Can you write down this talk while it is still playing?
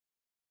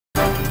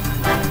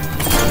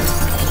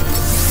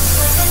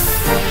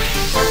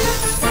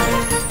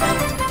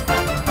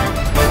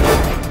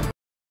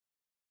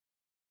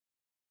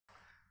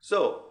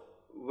So,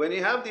 when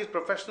you have these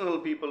professional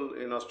people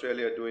in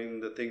Australia doing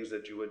the things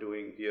that you were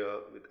doing here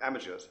with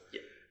amateurs,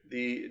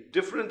 the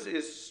difference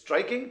is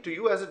striking to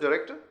you as a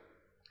director?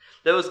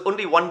 There was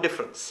only one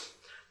difference.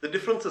 The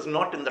difference is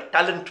not in the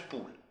talent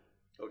pool.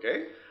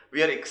 Okay.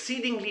 We are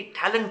exceedingly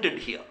talented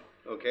here.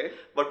 Okay.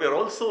 But we are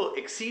also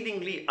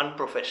exceedingly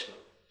unprofessional.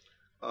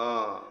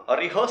 A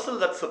rehearsal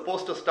that's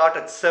supposed to start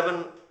at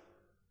 7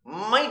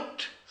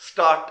 might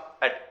start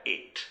at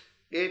 8.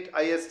 8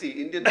 IST,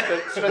 Indian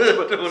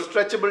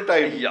stretchable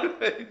time. Yeah.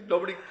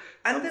 Nobody.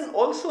 And then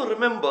also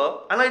remember,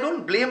 and I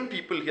don't blame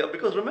people here,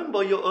 because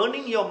remember, you're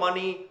earning your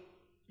money,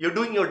 you're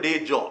doing your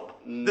day job.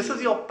 This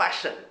is your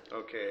passion.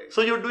 Okay. So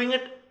you're doing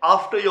it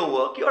after your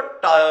work, you're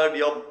tired,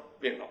 you're,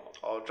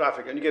 Or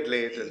traffic, and you get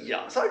late.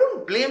 Yeah, so I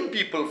don't blame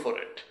people for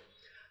it.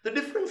 The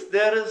difference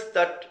there is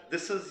that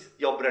this is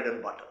your bread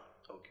and butter.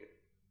 Okay.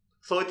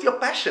 So it's your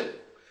passion.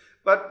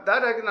 But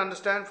that I can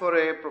understand for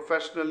a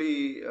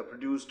professionally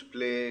produced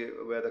play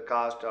where the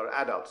cast are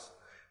adults.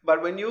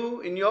 But when you,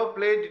 in your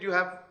play, did you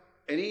have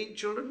any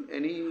children,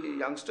 any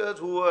youngsters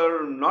who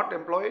were not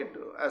employed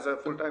as a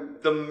full-time?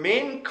 The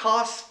main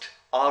cast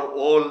are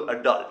all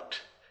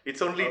adult.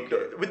 It's only,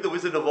 with the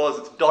Wizard of Oz,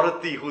 it's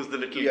Dorothy who's the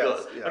little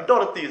girl. Yeah. And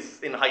Dorothy is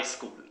in high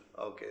school.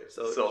 Okay,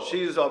 so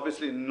she's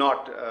obviously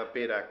not a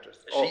paid actress.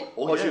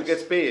 She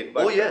gets paid.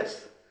 But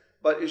yes.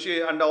 But is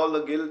she under all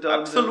the guild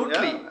terms?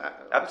 Absolutely.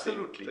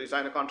 Absolutely. So you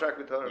sign a contract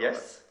with her?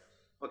 Yes.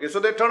 Okay,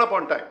 so they turn up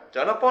on time?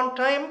 Turn up on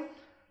time.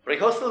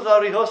 Rehearsals are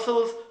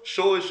rehearsals.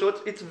 Show is show.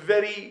 It's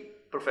very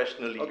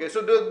professionally. Okay,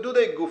 so do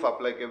they goof up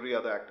like every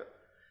other actor?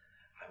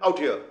 Out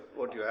here,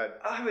 what you had?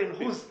 I mean,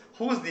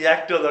 who's the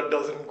actor that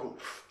doesn't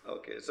goof?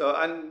 Okay, so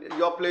and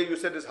your play you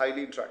said is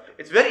highly interactive.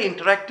 It's very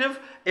interactive.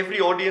 Every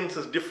audience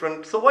is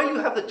different. So while you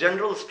have the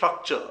general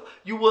structure,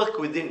 you work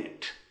within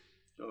it.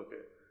 Okay.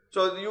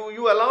 So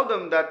you allow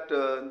them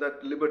that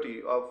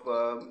liberty of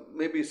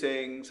maybe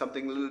saying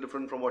something a little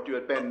different from what you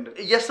had penned?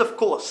 Yes, of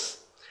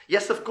course.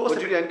 Yes, of course. But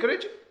did you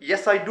encourage it?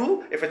 Yes, I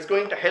do, if it's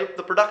going to help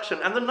the production.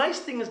 And the nice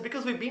thing is,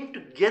 because we've been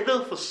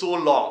together for so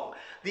long,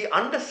 the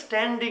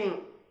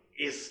understanding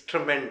is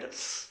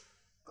tremendous.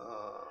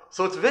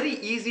 So it's very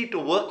easy to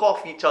work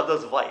off each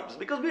other's vibes,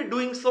 because we're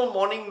doing so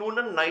morning, noon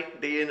and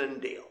night, day in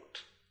and day out.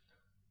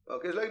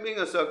 Okay, it's like being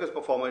a circus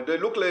performer. They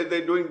look like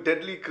they're doing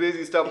deadly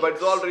crazy stuff, but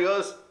it's all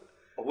rehearsed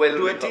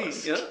to a T.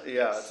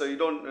 Yeah, so you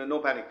don't, no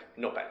panic.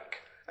 No panic.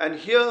 And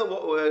here,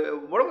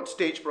 what about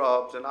stage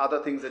props and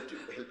other things that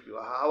help you?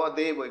 How are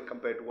they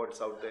compared to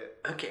what's out there?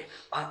 Okay,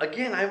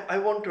 again, I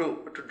want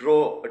to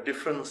draw a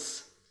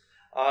difference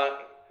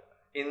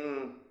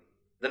in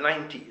the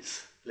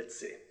 90s, let's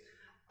say.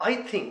 I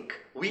think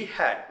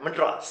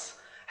Madras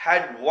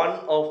had one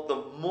of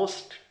the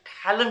most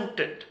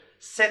talented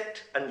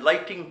set and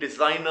lighting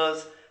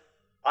designers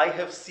I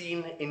have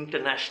seen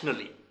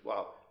internationally.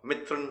 Wow.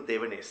 Mithran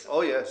Devanesa.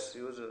 Oh yes,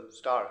 he was a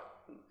star.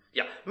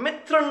 Yeah,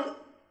 Mithran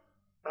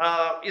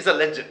is a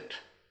legend.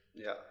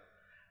 Yeah.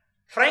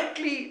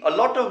 Frankly, a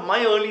lot of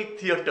my early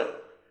theatre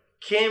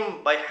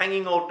came by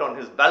hanging out on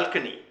his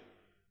balcony.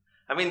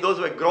 I mean, those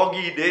were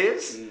groggy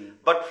days,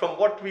 but from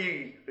what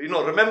we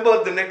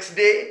remember the next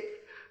day,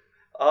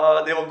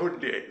 they were good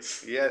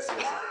days. Yes.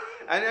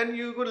 And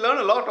you could learn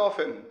a lot of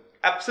him.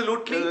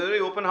 Absolutely. He's a very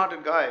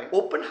open-hearted guy.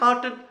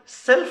 Open-hearted,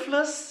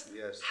 selfless,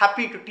 yes.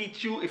 Happy to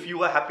teach you if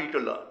you are happy to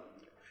learn.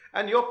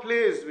 And your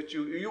plays, which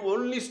you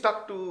only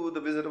stuck to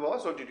The Wizard of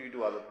Oz, or did you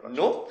do other productions?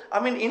 No.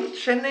 I mean, in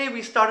Chennai,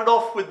 we started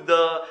off with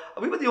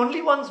we were the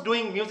only ones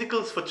doing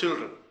musicals for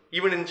children,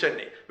 even in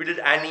Chennai. We did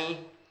Annie,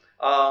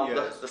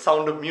 the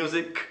Sound of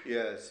Music.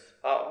 Yes.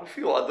 A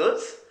few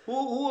others.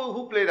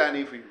 Who played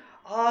Annie for you?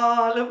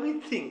 Let me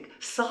think.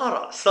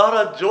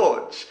 Sarah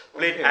George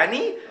played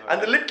Annie,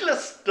 and the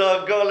littlest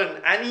girl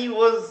in Annie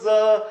was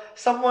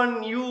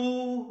someone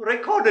you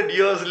recorded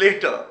years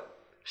later,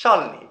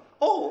 Shalini.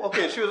 Oh,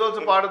 okay. She was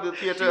also part of the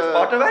theatre. She was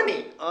part of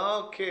Annie.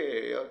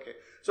 Okay.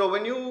 So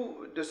when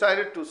you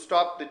decided to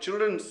stop the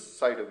children's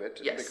side of it,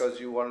 because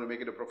you wanted to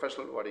make it a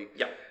professional body,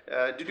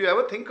 did you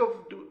ever think of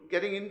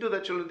getting into the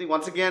children thing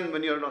once again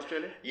when you're in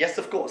Australia? Yes,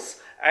 of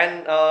course.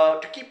 And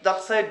to keep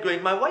that side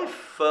going, my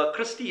wife,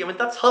 Christy, I mean,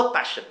 that's her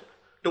passion,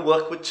 to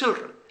work with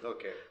children.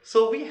 Okay.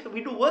 So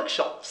we do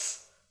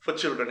workshops for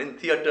children in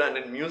theatre and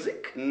in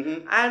music,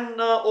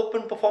 and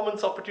open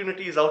performance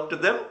opportunities out to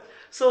them.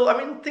 So, I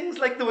mean, things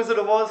like The Wizard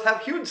of Oz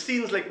have huge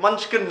scenes like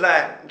Munchkin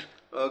Land.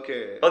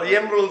 Okay. Or the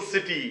Emerald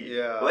City.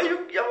 Yeah. Where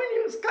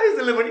sky's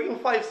the limit. Even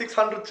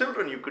 500-600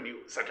 children you could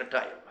use at a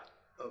time.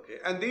 Okay.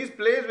 And these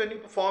plays, when you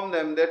perform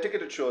them, they're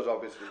ticketed shows,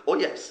 obviously. Oh,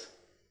 yes.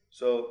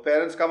 So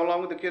parents come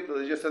along with the kids, or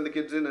they just send the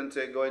kids in and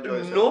say, go enjoy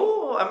yourself?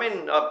 No, I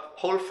mean,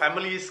 whole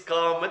families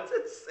come.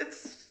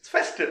 It's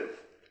festive.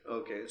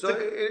 Okay. So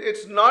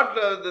it's not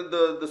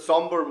the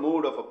somber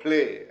mood of a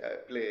play.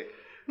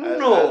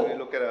 No. As we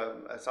look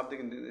at something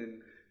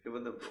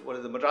even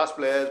the Madras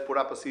players put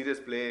up a serious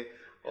play.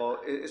 Or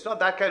it's not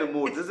that kind of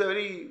mood. This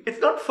is It's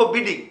not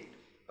forbidding.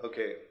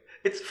 Okay.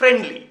 It's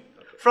friendly.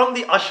 Okay. From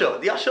the usher.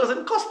 The usher's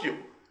in costume.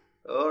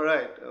 All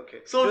right. Okay.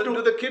 So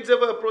do the kids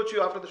ever approach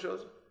you after the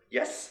shows?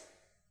 Yes.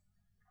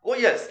 Oh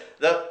yes,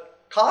 the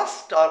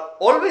cast are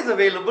always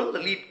available, the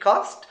lead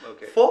cast,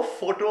 Okay. for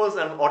photos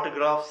and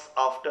autographs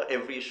after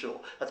every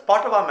show. That's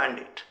part of our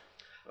mandate.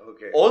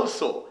 Okay.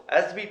 Also,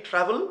 as we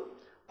travel,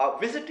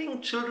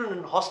 visiting children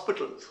in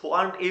hospitals who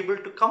aren't able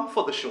to come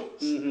for the shows.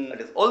 That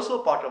is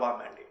also part of our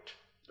mandate.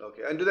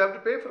 Okay. And do they have to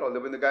pay for all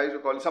that? When the guys are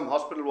calling, some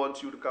hospital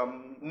wants you to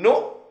come?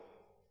 No.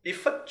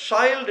 If a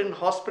child in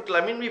hospital,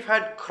 I mean, we've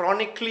had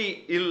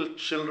chronically ill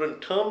children,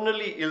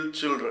 terminally ill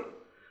children,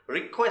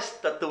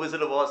 request that the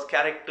Wizard of Oz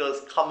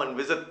characters come and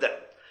visit them.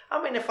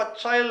 I mean, if a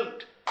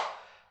child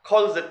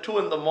calls at 2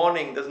 in the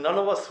morning, there's none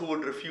of us who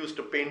would refuse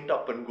to paint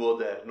up and go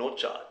there, no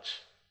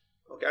charge.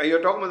 Okay. And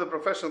you're talking about the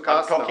professional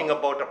cast I'm talking now.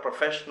 about a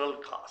professional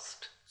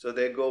cast. So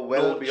they go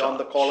well No beyond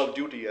the charge. call of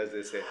duty, as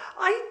they say.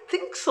 I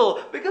think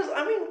so, because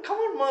I mean, come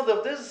on,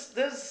 Madhav,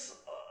 there's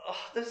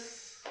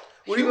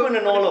human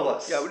in all of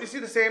us. Yeah, would you see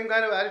the same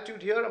kind of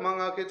attitude here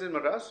among our kids in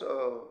Madras?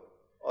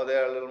 Or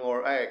they're a little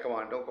more, hey, come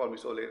on, don't call me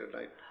so late at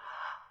night.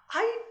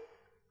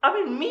 I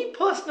mean, me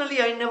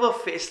personally, I never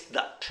faced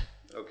that.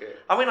 Okay.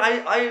 I mean,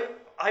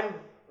 I'm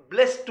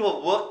blessed to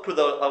have worked with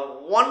a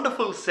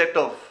wonderful set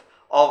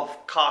of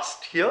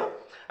cast here.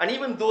 And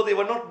even though they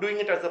were not doing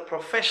it as a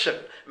profession,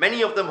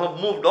 many of them have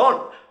moved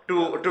on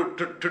to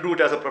do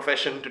it as a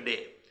profession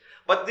today.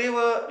 But they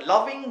were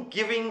loving,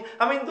 giving.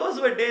 I mean,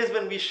 those were days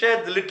when we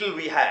shared the little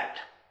we had.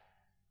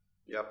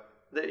 Yep.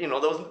 You know,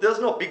 there was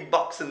no big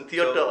bucks in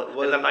theatre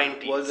in the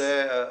 90s. Was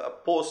there a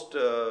post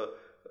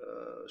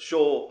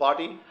show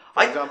party,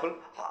 for example?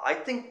 I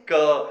think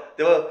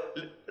there were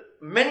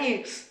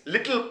many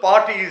little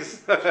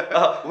parties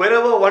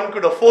wherever one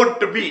could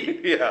afford to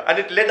be. Yeah. And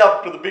it led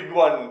up to the big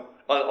one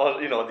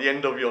on the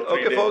end of your 3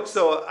 days. Okay, folks,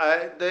 so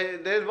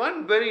there's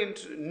one very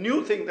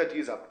new thing that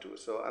he's up to.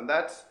 And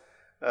that's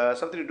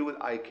something to do with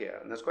eye care.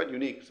 And that's quite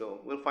unique.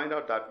 So we'll find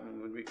out that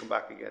when we come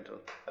back again.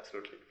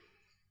 Absolutely.